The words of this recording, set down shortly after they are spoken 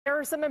There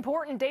are some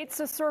important dates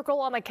to circle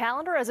on the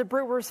calendar as a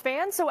Brewers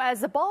fan. So as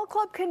the ball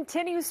club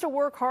continues to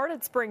work hard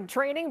at spring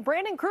training,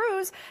 Brandon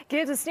Cruz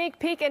gives a sneak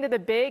peek into the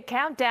big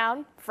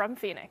countdown from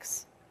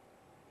Phoenix.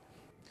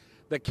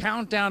 The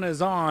countdown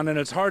is on, and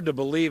it's hard to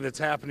believe it's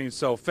happening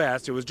so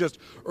fast. It was just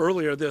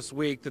earlier this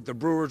week that the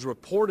Brewers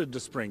reported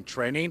to spring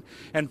training,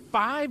 and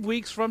 5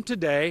 weeks from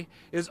today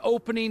is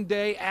opening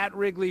day at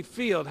Wrigley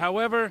Field.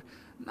 However,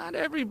 not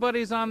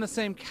everybody's on the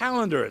same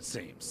calendar, it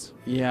seems.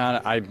 Yeah,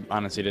 I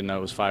honestly didn't know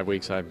it was 5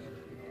 weeks,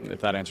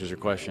 if that answers your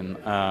question.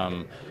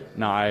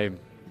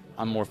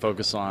 I'm more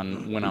focused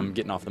on when I'm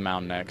getting off the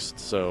mound next,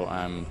 so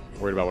I'm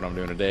worried about what I'm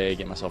doing today,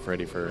 get myself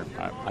ready for,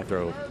 I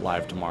throw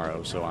live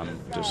tomorrow, so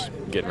I'm just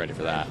getting ready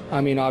for that.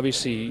 I mean,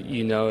 obviously,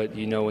 you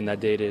know when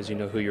that date is, you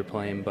know who you're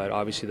playing, but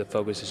obviously the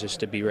focus is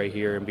just to be right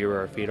here and be where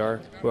our feet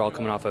are. We're all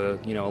coming off a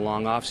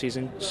long off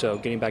season, so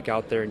getting back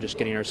out there and just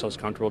getting ourselves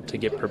comfortable to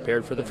get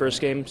prepared for the first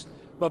games.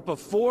 But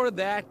before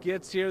that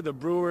gets here, the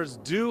Brewers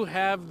do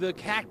have the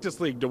Cactus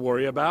League to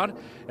worry about,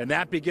 and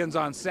that begins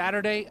on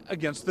Saturday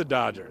against the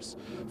Dodgers.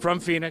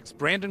 From Phoenix,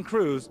 Brandon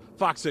Cruz,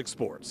 FOX6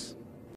 Sports.